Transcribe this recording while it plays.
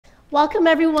Welcome,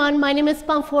 everyone. My name is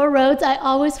Bonfour Rhodes. I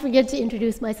always forget to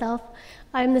introduce myself.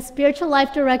 I'm the Spiritual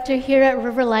Life Director here at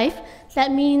River Life.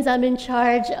 That means I'm in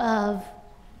charge of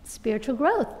spiritual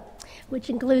growth, which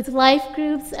includes life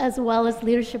groups as well as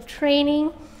leadership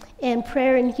training and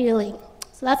prayer and healing.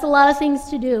 So that's a lot of things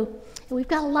to do. And we've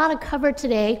got a lot to cover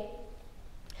today.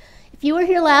 If you were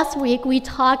here last week, we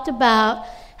talked about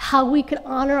how we could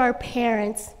honor our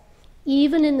parents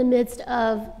even in the midst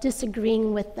of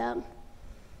disagreeing with them.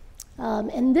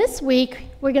 And this week,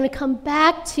 we're going to come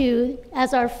back to,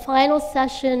 as our final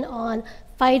session on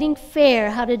fighting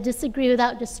fair, how to disagree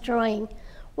without destroying,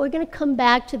 we're going to come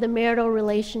back to the marital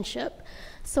relationship.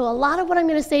 So a lot of what I'm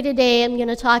going to say today, I'm going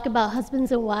to talk about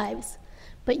husbands and wives,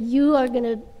 but you are going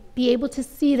to be able to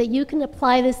see that you can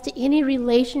apply this to any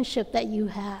relationship that you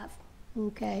have,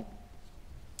 okay?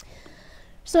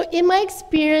 So in my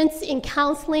experience in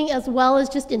counseling as well as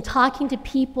just in talking to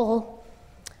people,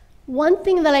 one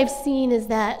thing that I've seen is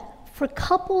that for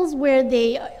couples where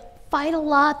they fight a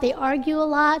lot, they argue a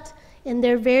lot, and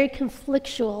they're very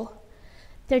conflictual,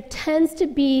 there tends to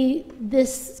be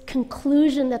this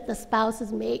conclusion that the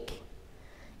spouses make.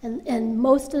 And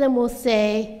most of them will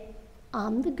say,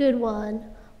 I'm the good one,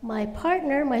 my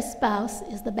partner, my spouse,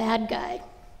 is the bad guy.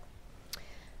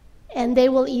 And they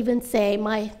will even say,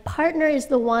 my partner is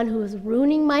the one who is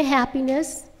ruining my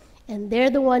happiness, and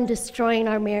they're the one destroying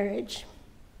our marriage.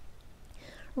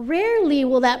 Rarely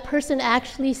will that person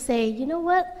actually say, you know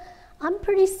what, I'm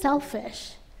pretty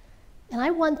selfish, and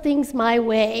I want things my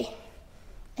way.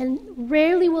 And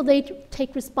rarely will they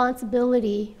take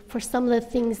responsibility for some of the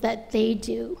things that they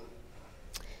do.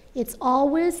 It's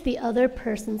always the other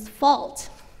person's fault.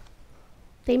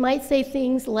 They might say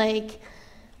things like,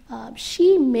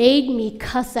 she made me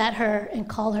cuss at her and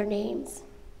call her names.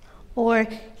 Or,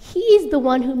 he's the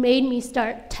one who made me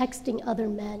start texting other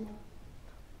men.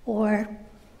 Or,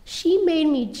 she made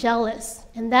me jealous,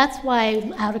 and that's why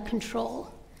I'm out of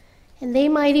control. And they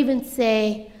might even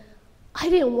say, I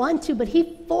didn't want to, but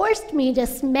he forced me to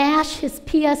smash his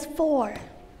PS4.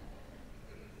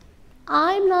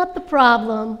 I'm not the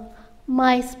problem.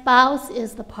 My spouse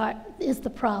is the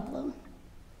problem.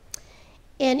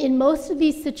 And in most of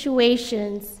these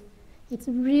situations, it's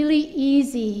really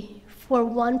easy for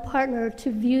one partner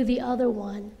to view the other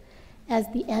one as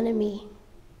the enemy,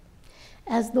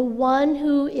 as the one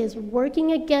who is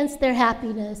working against their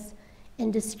happiness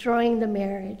and destroying the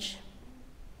marriage.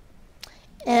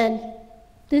 And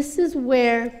this is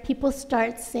where people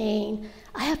start saying,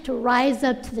 I have to rise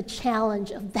up to the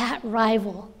challenge of that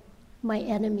rival, my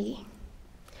enemy.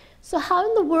 So how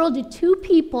in the world do two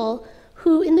people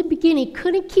who in the beginning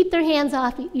couldn't keep their hands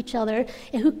off each other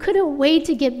and who couldn't wait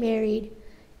to get married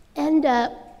end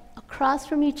up across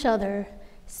from each other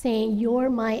saying, you're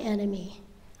my enemy?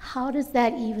 How does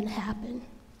that even happen?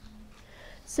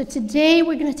 So today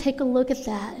we're going to take a look at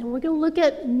that, and we're going to look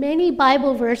at many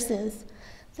Bible verses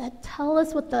that tell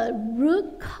us what the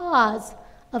root cause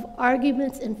of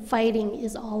arguments and fighting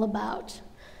is all about.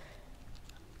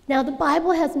 Now, the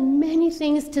Bible has many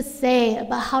things to say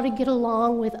about how to get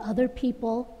along with other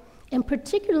people, and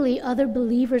particularly other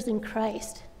believers in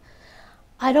Christ.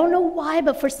 I don't know why,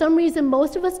 but for some reason,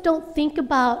 most of us don't think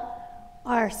about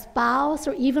our spouse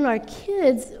or even our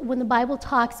kids when the Bible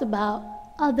talks about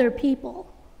other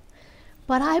people.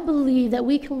 But I believe that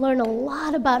we can learn a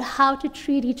lot about how to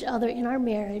treat each other in our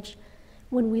marriage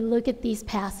when we look at these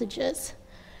passages.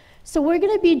 So we're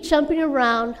going to be jumping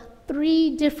around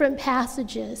 3 different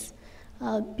passages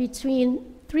between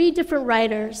 3 different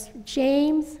writers,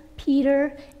 James,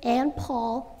 Peter, and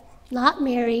Paul, not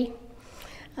Mary.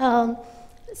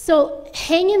 So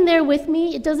hang in there with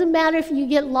me. It doesn't matter if you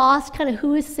get lost kind of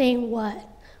who is saying what.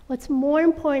 What's more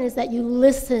important is that you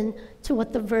listen to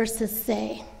what the verses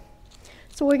say.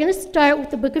 So we're going to start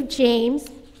with the book of James.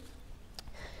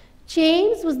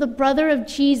 James was the brother of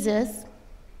Jesus,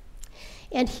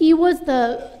 and he was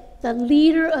the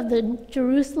leader of the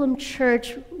Jerusalem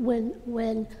church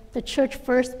when the church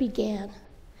first began.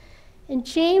 And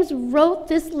James wrote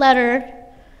this letter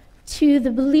to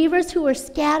the believers who were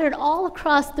scattered all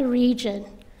across the region.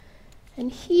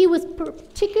 And he was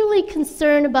particularly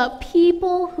concerned about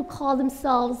people who call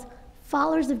themselves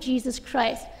followers of Jesus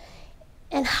Christ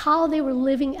and how they were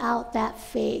living out that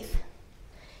faith.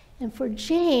 And for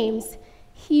James,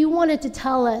 he wanted to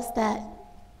tell us that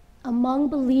among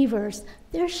believers,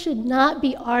 there should not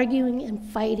be arguing and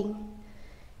fighting.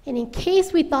 And in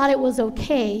case we thought it was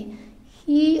okay,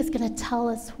 he is going to tell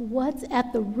us what's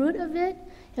at the root of it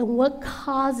and what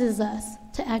causes us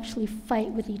to actually fight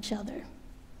with each other.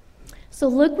 So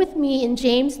look with me in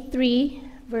James 3,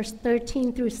 verse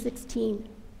 13 through 16.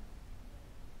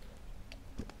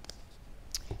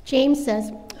 James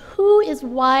says, "Who is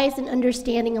wise and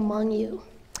understanding among you?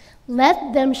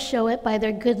 Let them show it by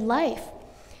their good life,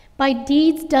 by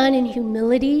deeds done in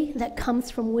humility that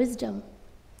comes from wisdom.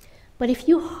 But if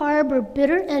you harbor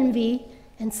bitter envy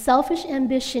and selfish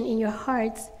ambition in your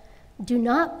hearts, do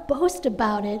not boast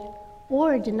about it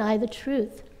or deny the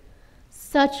truth.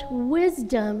 Such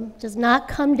wisdom does not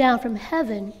come down from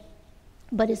heaven,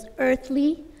 but is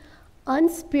earthly,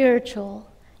 unspiritual,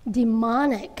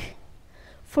 demonic.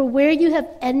 For where you have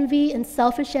envy and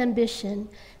selfish ambition,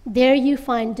 there you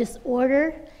find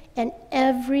disorder and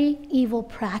every evil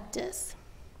practice."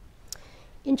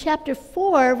 In chapter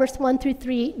 4, verse 1 through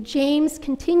 3, James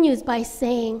continues by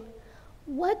saying,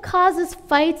 "What causes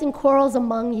fights and quarrels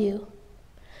among you?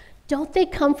 Don't they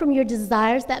come from your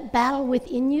desires that battle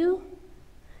within you?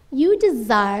 You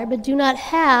desire but do not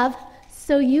have,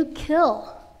 so you kill.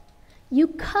 You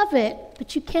covet,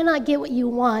 but you cannot get what you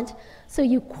want, so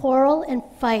you quarrel and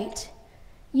fight.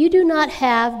 You do not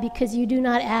have because you do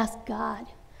not ask God.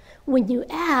 When you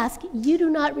ask, you do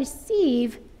not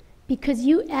receive because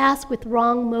you ask with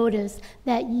wrong motives,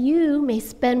 that you may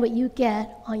spend what you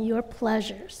get on your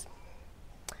pleasures."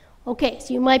 Okay,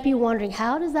 so you might be wondering,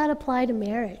 how does that apply to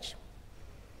marriage?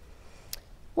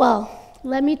 Well,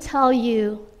 let me tell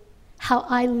you how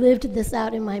I lived this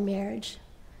out in my marriage.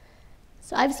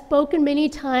 So I've spoken many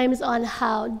times on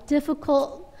how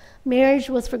difficult marriage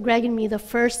was for Greg and me the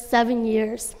first 7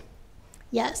 years.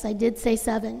 Yes, I did say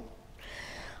 7.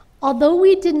 Although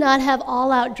we did not have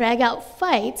all-out, drag-out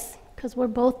fights, because we're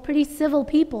both pretty civil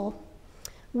people,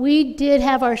 we did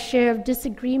have our share of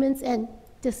disagreements and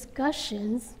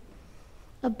discussions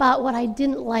about what I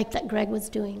didn't like that Greg was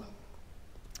doing.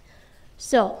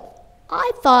 So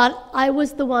I thought I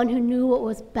was the one who knew what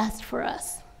was best for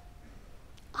us.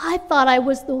 I thought I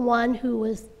was the one who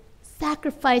was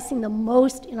sacrificing the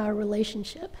most in our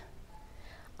relationship.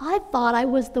 I thought I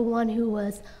was the one who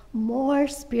was more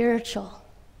spiritual.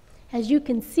 As you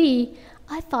can see,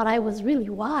 I thought I was really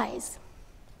wise.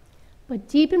 But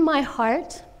deep in my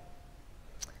heart,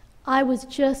 I was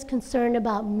just concerned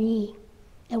about me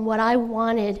and what I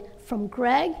wanted from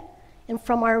Greg and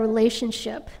from our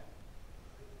relationship.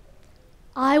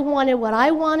 I wanted what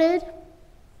I wanted,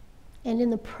 and in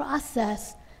the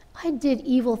process, I did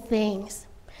evil things,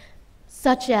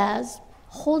 such as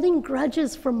holding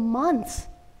grudges for months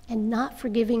and not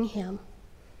forgiving him.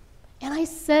 And I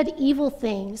said evil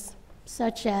things,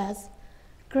 such as,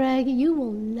 "Greg, you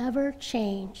will never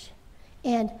change,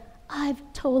 and I've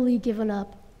totally given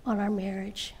up on our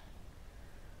marriage."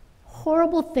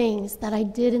 Horrible things that I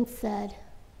did and said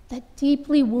that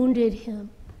deeply wounded him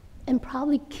and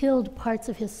probably killed parts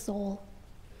of his soul.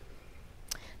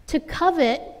 To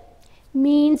covet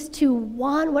means to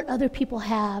want what other people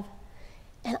have,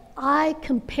 and I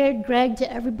compared Greg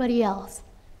to everybody else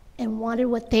and wanted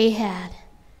what they had.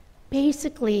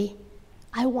 Basically,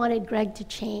 I wanted Greg to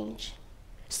change.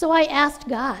 So I asked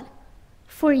God.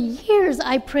 For years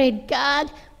I prayed, "God,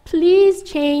 please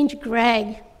change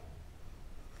Greg."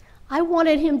 I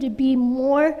wanted him to be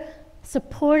more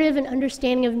supportive and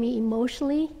understanding of me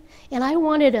emotionally, and I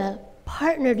wanted a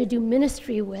partner to do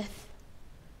ministry with.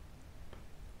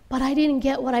 But I didn't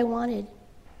get what I wanted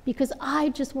because I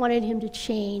just wanted him to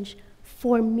change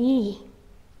for me.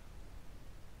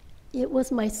 It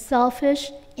was my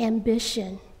selfish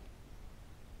ambition.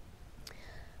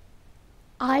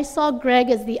 I saw Greg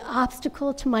as the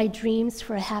obstacle to my dreams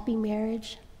for a happy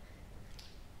marriage,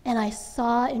 and I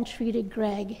saw and treated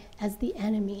Greg as the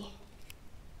enemy.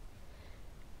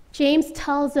 James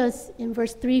tells us in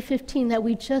verse 3:15 that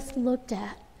we just looked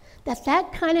at,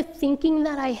 that kind of thinking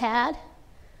that I had,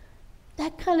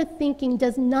 that kind of thinking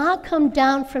does not come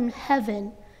down from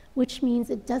heaven, which means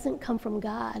it doesn't come from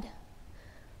God.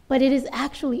 But it is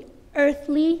actually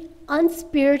earthly,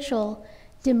 unspiritual,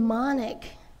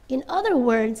 demonic. In other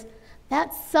words,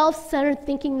 that self-centered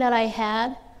thinking that I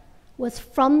had was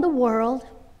from the world,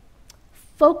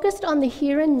 focused on the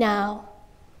here and now,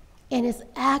 and is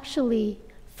actually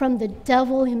from the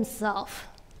devil himself.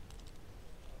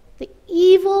 The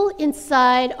evil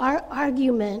inside our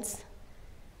arguments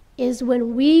is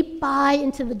when we buy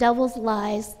into the devil's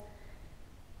lies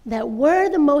that we're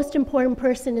the most important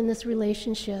person in this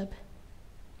relationship,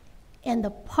 and the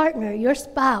partner, your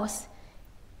spouse,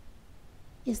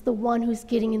 is the one who's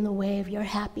getting in the way of your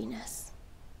happiness.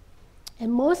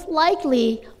 And most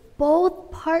likely,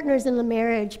 both partners in the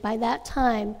marriage by that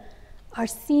time are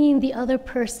seeing the other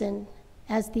person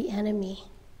as the enemy.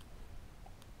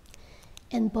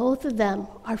 And both of them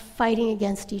are fighting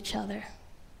against each other.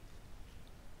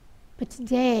 But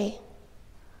today,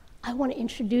 I want to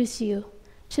introduce you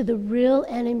to the real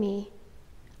enemy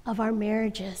of our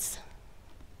marriages.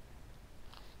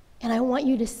 And I want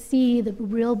you to see the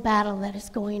real battle that is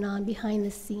going on behind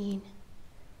the scene.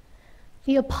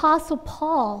 The Apostle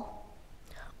Paul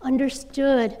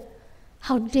understood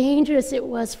how dangerous it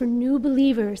was for new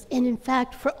believers, and in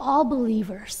fact, for all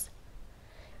believers.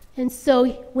 And so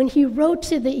when he wrote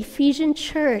to the Ephesian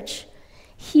church,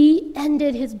 he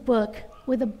ended his book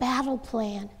with a battle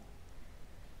plan.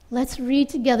 Let's read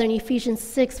together in Ephesians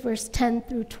 6, verse 10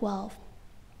 through 12.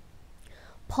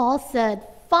 Paul said,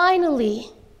 "Finally,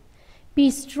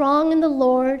 be strong in the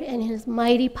Lord and in his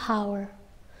mighty power.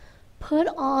 Put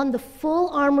on the full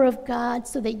armor of God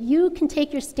so that you can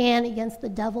take your stand against the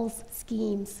devil's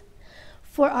schemes.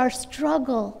 For our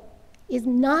struggle is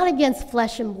not against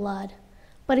flesh and blood,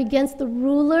 but against the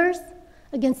rulers,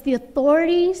 against the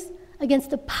authorities,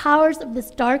 against the powers of this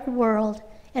dark world,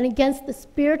 and against the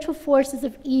spiritual forces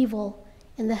of evil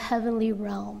in the heavenly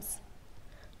realms."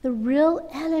 The real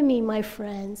enemy, my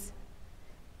friends,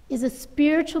 is a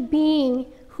spiritual being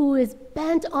who is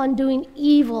bent on doing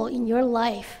evil in your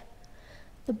life.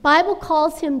 The Bible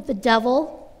calls him the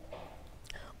devil,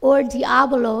 or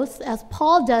diabolos, as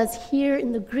Paul does here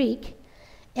in the Greek,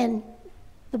 and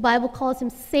the Bible calls him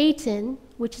Satan,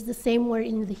 which is the same word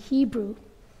in the Hebrew.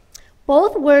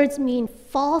 Both words mean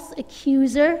false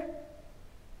accuser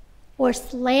or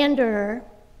slanderer,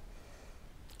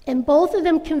 and both of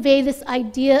them convey this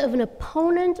idea of an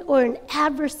opponent or an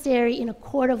adversary in a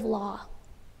court of law.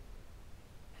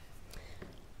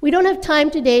 We don't have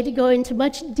time today to go into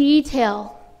much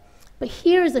detail, but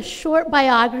here is a short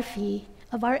biography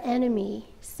of our enemy,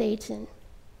 Satan.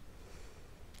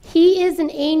 He is an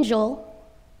angel,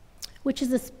 which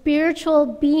is a spiritual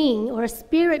being or a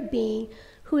spirit being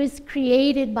who is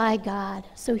created by God.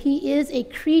 So he is a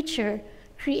creature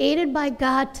created by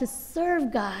God to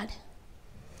serve God.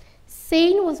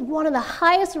 Satan was one of the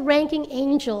highest ranking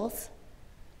angels.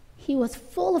 He was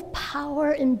full of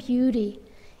power and beauty.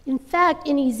 In fact,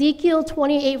 in Ezekiel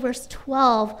 28, verse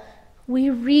 12, we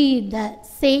read that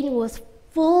Satan was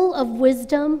full of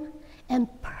wisdom and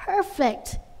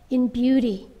perfect in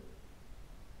beauty.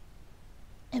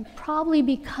 And probably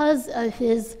because of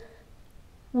his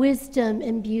wisdom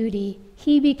and beauty,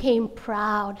 he became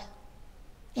proud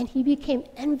and he became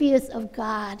envious of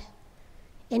God.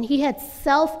 And he had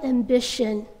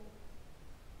self-ambition,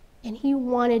 and he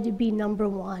wanted to be number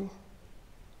one.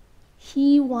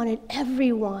 He wanted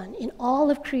everyone in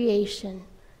all of creation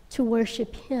to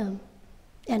worship him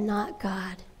and not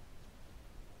God.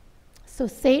 So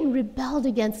Satan rebelled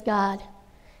against God,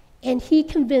 and he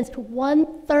convinced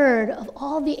 1/3 of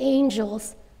all the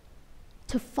angels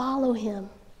to follow him.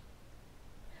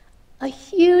 A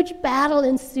huge battle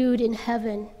ensued in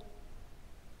heaven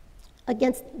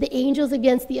against the angels,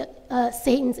 against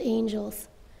Satan's angels.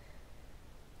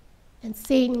 And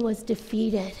Satan was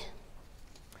defeated.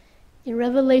 In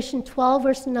Revelation 12,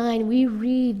 verse 9, we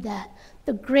read that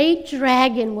the great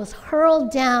dragon was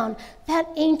hurled down, that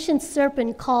ancient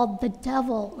serpent called the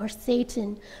devil or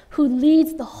Satan, who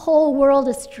leads the whole world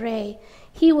astray.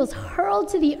 He was hurled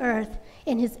to the earth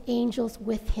and his angels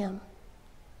with him.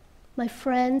 My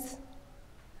friends,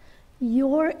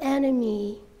 your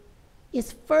enemy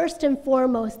is first and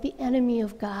foremost the enemy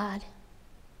of God.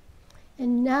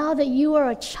 And now that you are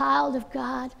a child of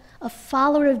God, a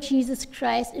follower of Jesus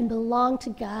Christ, and belong to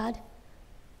God,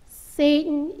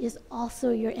 Satan is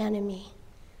also your enemy.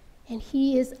 And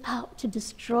he is out to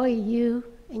destroy you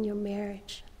and your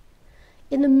marriage.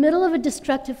 In the middle of a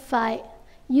destructive fight,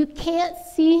 you can't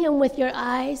see him with your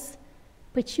eyes,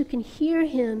 but you can hear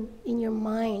him in your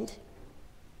mind.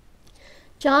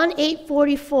 John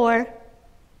 8:44,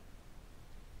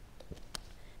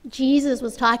 Jesus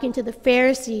was talking to the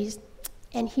Pharisees,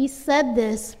 and he said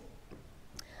this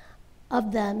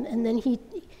of them. And then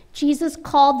Jesus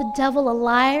called the devil a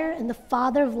liar and the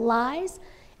father of lies,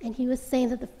 and he was saying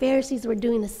that the Pharisees were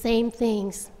doing the same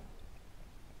things.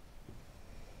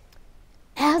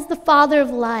 As the father of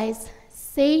lies,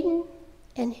 Satan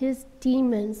and his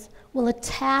demons will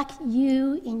attack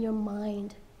you in your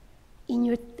mind, in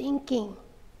your thinking.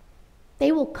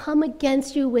 They will come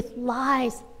against you with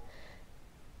lies.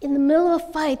 In the middle of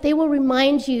a fight, they will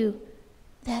remind you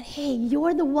that, hey,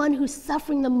 you're the one who's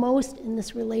suffering the most in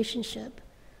this relationship.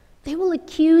 They will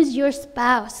accuse your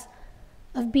spouse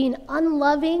of being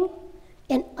unloving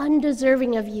and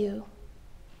undeserving of you.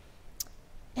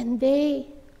 And they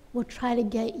will try to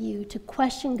get you to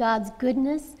question God's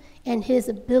goodness and his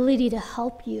ability to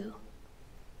help you.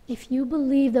 If you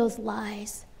believe those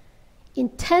lies,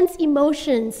 intense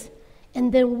emotions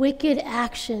and then wicked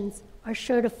actions are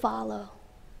sure to follow,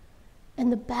 and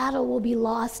the battle will be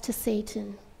lost to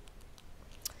Satan.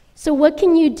 So what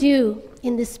can you do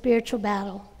in this spiritual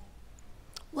battle?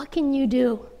 What can you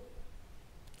do?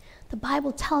 The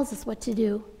Bible tells us what to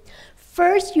do.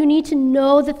 First, you need to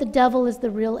know that the devil is the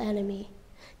real enemy.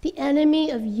 The enemy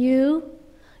of you,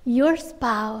 your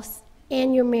spouse,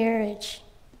 and your marriage.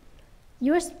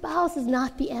 Your spouse is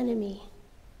not the enemy.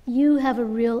 You have a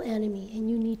real enemy, and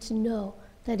you need to know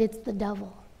that it's the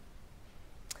devil.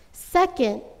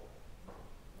 Second,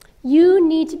 you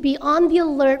need to be on the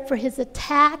alert for his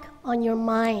attack on your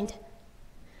mind.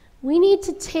 We need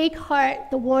to take heart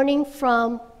the warning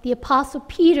from the Apostle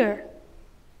Peter,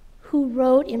 who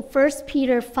wrote in 1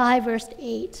 Peter 5, verse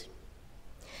 8.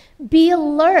 Be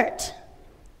alert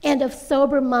and of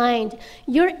sober mind.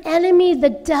 Your enemy, the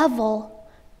devil,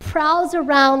 prowls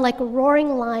around like a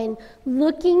roaring lion,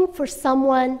 looking for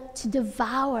someone to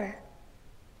devour.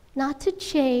 Not to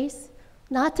chase,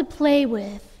 not to play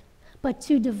with, but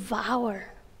to devour.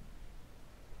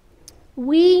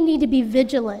 We need to be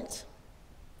vigilant.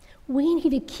 We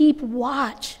need to keep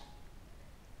watch.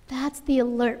 That's the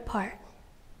alert part.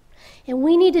 And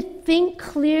we need to think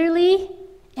clearly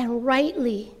and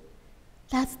rightly.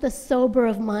 That's the sober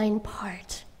of mind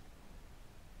part.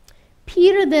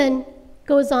 Peter then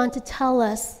goes on to tell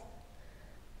us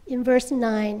in verse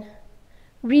 9,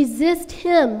 resist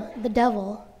him, the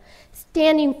devil,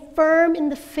 standing firm in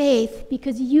the faith,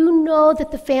 because you know that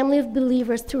the family of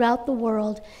believers throughout the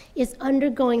world is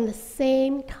undergoing the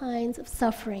same kinds of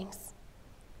sufferings.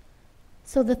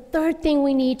 So the third thing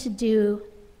we need to do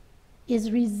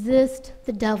is resist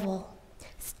the devil,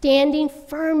 standing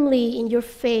firmly in your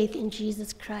faith in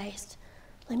Jesus Christ.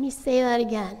 Let me say that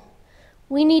again.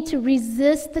 We need to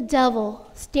resist the devil,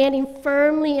 standing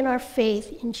firmly in our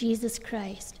faith in Jesus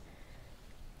Christ.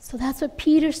 So that's what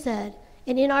Peter said.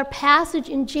 And in our passage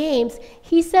in James,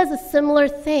 he says a similar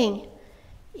thing.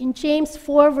 In James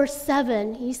 4, verse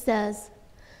 7, he says,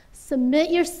 submit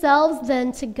yourselves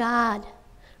then to God.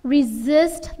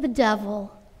 Resist the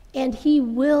devil, and he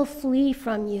will flee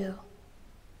from you.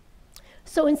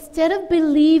 So instead of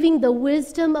believing the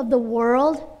wisdom of the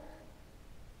world,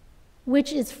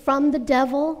 which is from the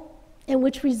devil and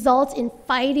which results in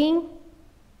fighting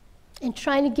and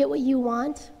trying to get what you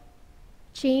want,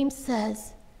 James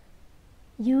says,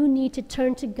 you need to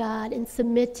turn to God and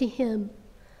submit to him.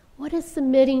 What does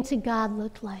submitting to God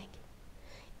look like?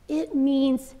 It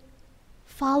means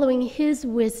following his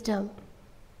wisdom.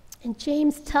 And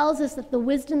James tells us that the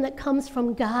wisdom that comes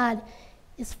from God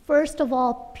is first of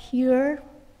all pure,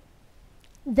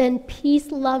 then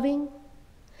peace-loving,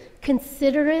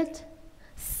 considerate,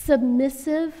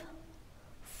 submissive,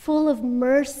 full of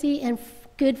mercy and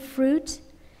good fruit,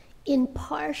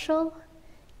 impartial,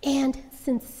 and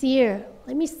sincere.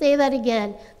 Let me say that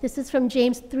again. This is from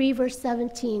James 3, verse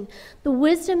 17. The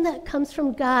wisdom that comes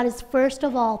from God is first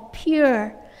of all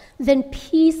pure, then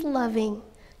peace-loving,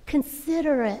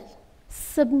 considerate,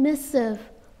 submissive,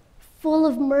 full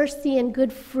of mercy and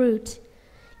good fruit,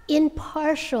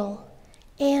 impartial,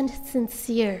 and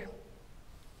sincere.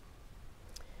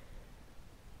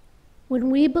 When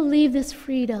we believe this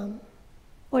freedom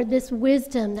or this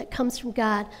wisdom that comes from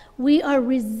God, we are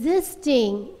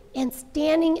resisting and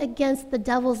standing against the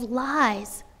devil's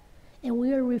lies, and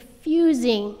we are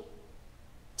refusing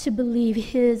to believe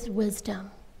his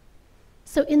wisdom.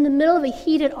 So in the middle of a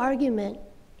heated argument,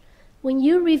 when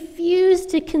you refuse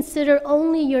to consider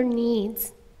only your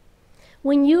needs,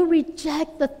 when you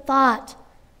reject the thought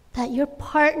that your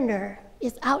partner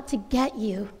is out to get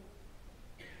you,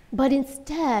 but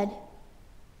instead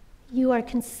you are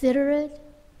considerate,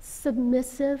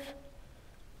 submissive,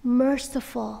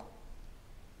 merciful,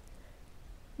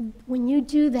 when you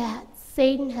do that,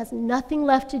 Satan has nothing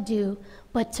left to do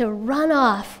but to run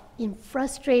off in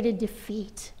frustrated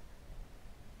defeat.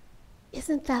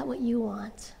 Isn't that what you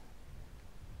want?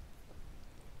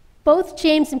 Both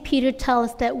James and Peter tell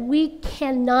us that we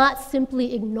cannot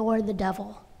simply ignore the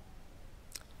devil,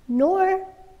 nor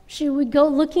should we go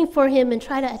looking for him and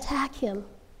try to attack him.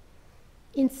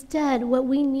 Instead, what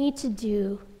we need to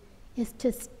do is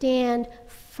to stand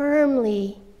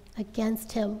firmly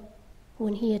against him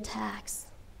when he attacks.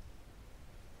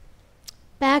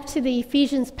 Back to the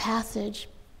Ephesians passage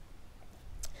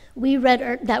we read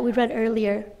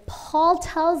earlier, Paul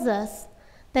tells us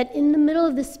that in the middle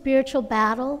of the spiritual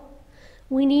battle,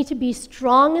 we need to be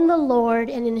strong in the Lord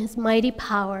and in his mighty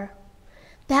power.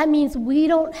 That means we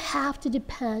don't have to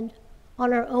depend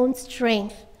on our own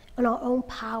strength, on our own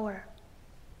power.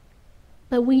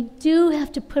 But we do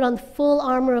have to put on the full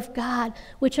armor of God,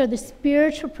 which are the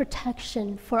spiritual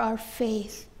protection for our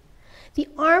faith. The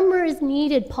armor is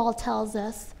needed, Paul tells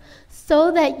us,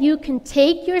 so that you can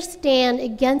take your stand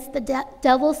against the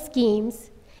devil's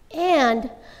schemes and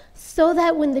so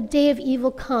that when the day of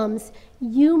evil comes,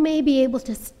 you may be able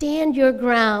to stand your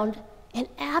ground, and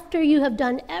after you have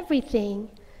done everything,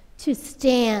 to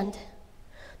stand.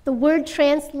 The word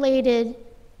translated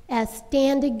as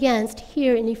stand against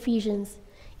here in Ephesians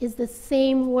is the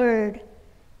same word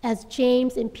as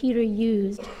James and Peter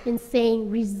used in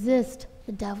saying resist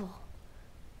the devil.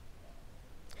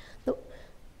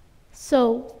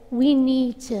 So we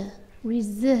need to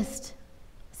resist,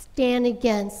 stand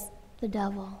against the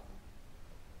devil.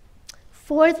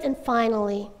 Fourth and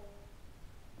finally,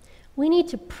 we need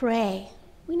to pray.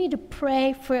 We need to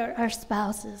pray for our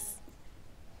spouses.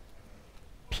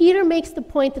 Peter makes the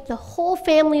point that the whole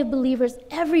family of believers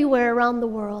everywhere around the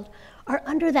world are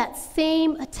under that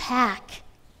same attack.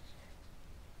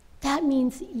 That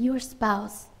means your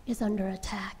spouse is under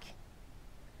attack.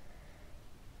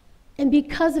 And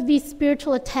because of these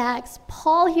spiritual attacks,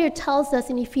 Paul here tells us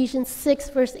in Ephesians 6,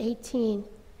 verse 18,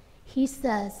 he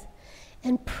says,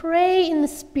 and pray in the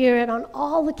Spirit on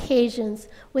all occasions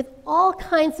with all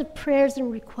kinds of prayers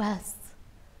and requests.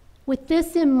 With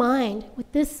this in mind,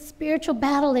 with this spiritual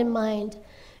battle in mind,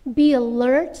 be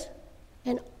alert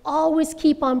and always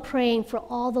keep on praying for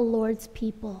all the Lord's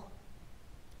people.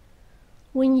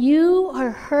 When you are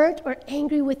hurt or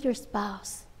angry with your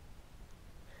spouse,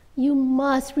 you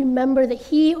must remember that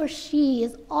he or she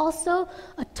is also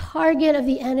a target of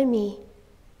the enemy,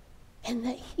 and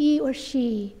that he or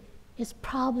she is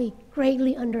probably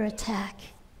greatly under attack.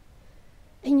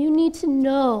 And you need to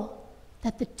know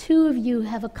that the two of you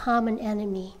have a common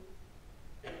enemy.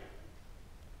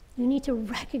 You need to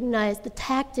recognize the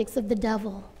tactics of the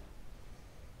devil.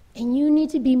 And you need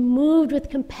to be moved with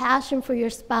compassion for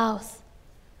your spouse.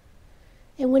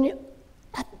 And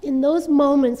in those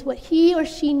moments, what he or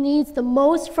she needs the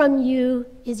most from you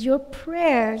is your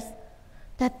prayers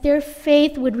that their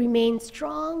faith would remain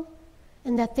strong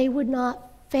and that they would not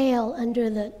fail under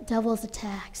the devil's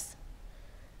attacks.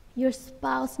 Your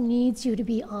spouse needs you to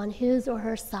be on his or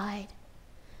her side.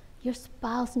 Your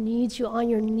spouse needs you on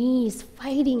your knees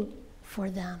fighting for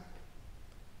them.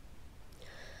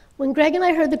 When Greg and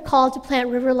I heard the call to plant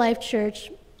River Life Church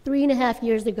 3.5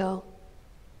 years ago,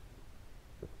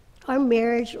 our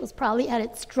marriage was probably at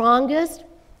its strongest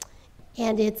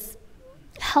and its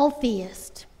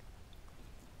healthiest.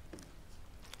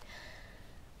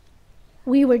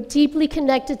 We were deeply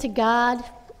connected to God,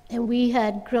 and we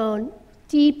had grown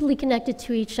deeply connected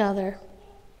to each other.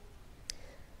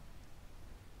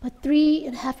 But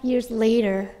 3.5 years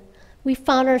later, we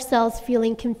found ourselves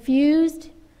feeling confused,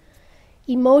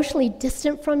 emotionally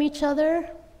distant from each other,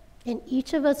 and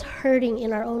each of us hurting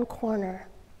in our own corner.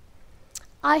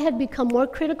 I had become more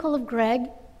critical of Greg.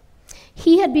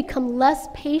 He had become less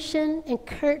patient and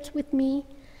curt with me.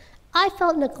 I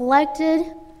felt neglected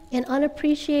and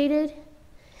unappreciated.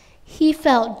 He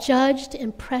felt judged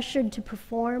and pressured to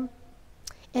perform.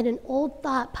 And an old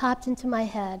thought popped into my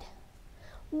head.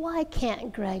 Why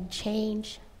can't Greg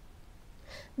change?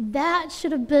 That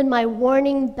should have been my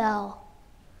warning bell.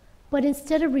 But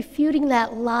instead of refuting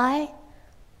that lie,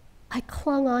 I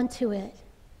clung onto it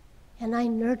and I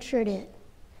nurtured it.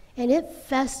 And it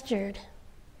festered.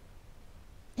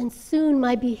 And soon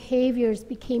my behaviors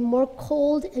became more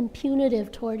cold and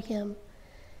punitive toward him.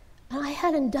 And I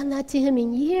hadn't done that to him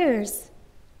in years.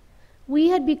 We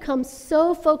had become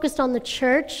so focused on the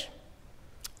church,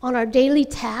 on our daily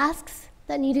tasks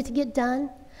that needed to get done,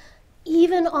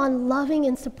 even on loving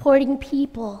and supporting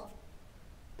people.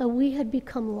 But we had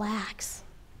become lax.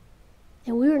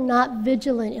 And we were not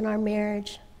vigilant in our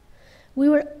marriage. We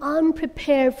were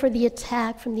unprepared for the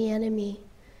attack from the enemy.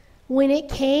 When it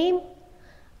came,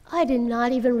 I did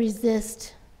not even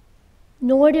resist,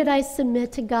 nor did I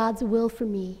submit to God's will for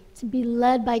me, to be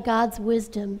led by God's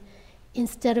wisdom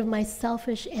instead of my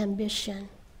selfish ambition.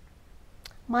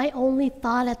 My only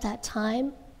thought at that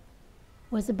time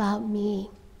was about me.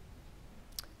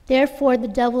 Therefore, the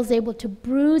devil is able to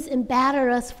bruise and batter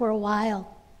us for a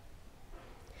while.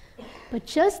 But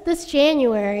just this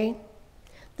January,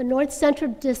 the North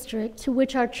Central District, to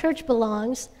which our church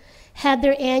belongs, had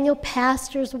their annual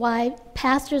Pastors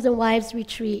and Wives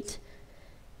retreat.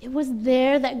 It was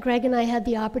there that Greg and I had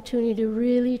the opportunity to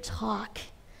really talk.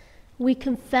 We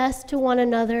confessed to one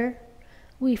another,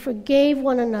 we forgave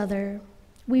one another,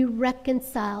 we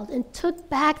reconciled and took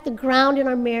back the ground in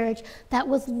our marriage that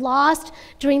was lost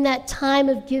during that time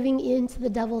of giving in to the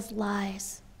devil's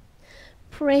lies.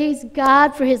 Praise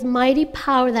God for his mighty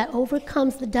power that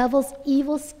overcomes the devil's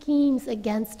evil schemes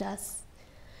against us.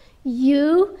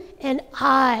 You and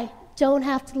I don't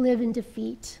have to live in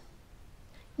defeat.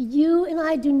 You and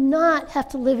I do not have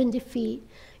to live in defeat.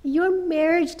 Your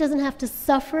marriage doesn't have to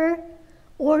suffer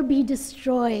or be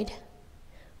destroyed.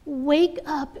 Wake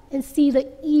up and see the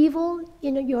evil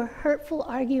in your hurtful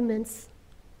arguments.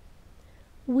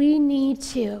 We need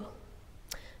to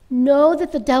know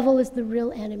that the devil is the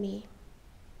real enemy.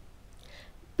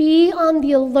 Be on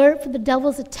the alert for the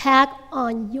devil's attack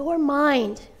on your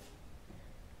mind.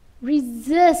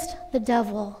 Resist the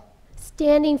devil,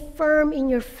 standing firm in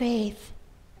your faith,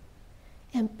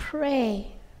 and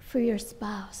pray for your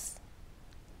spouse.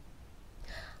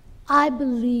 I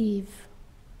believe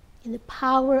in the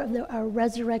power of our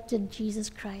resurrected Jesus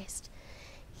Christ.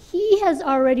 He has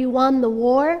already won the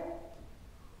war,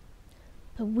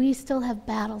 but we still have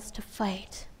battles to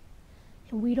fight,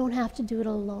 and we don't have to do it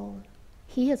alone.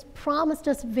 He has promised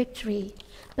us victory,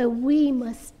 but we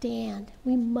must stand,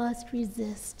 we must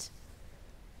resist,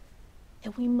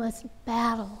 and we must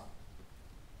battle.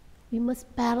 We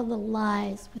must battle the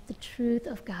lies with the truth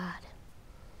of God.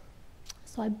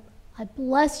 So I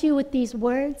bless you with these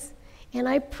words, and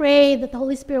I pray that the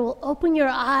Holy Spirit will open your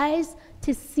eyes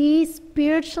to see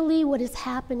spiritually what is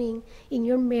happening in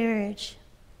your marriage.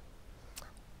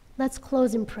 Let's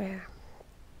close in prayer.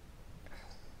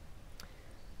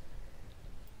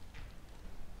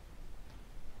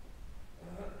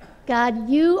 God,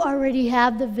 you already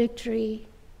have the victory.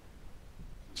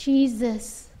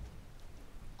 Jesus,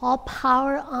 all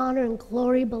power, honor, and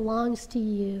glory belongs to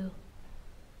you.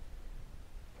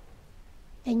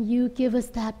 And you give us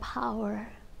that power.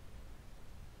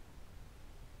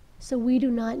 So we do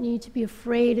not need to be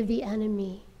afraid of the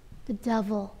enemy, the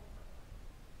devil,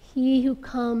 he who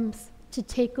comes to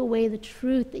take away the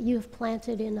truth that you have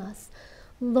planted in us.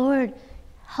 Lord,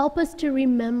 help us to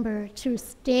remember to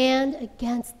stand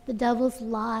against the devil's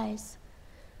lies.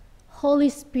 Holy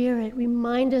Spirit,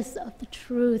 remind us of the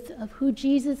truth of who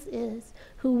Jesus is,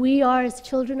 who we are as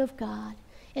children of God,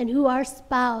 and who our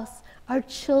spouse, our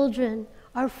children,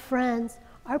 our friends,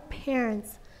 our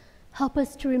parents, help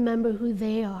us to remember who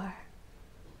they are.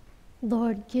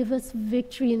 Lord, give us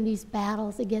victory in these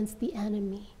battles against the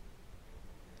enemy.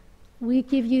 We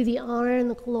give you the honor and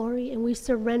the glory, and we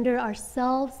surrender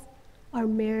ourselves, our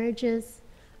marriages,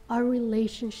 our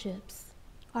relationships,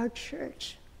 our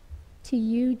church, to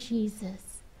you,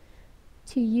 Jesus.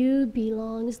 To you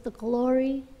belongs the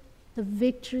glory, the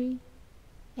victory,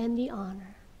 and the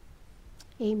honor.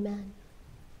 Amen.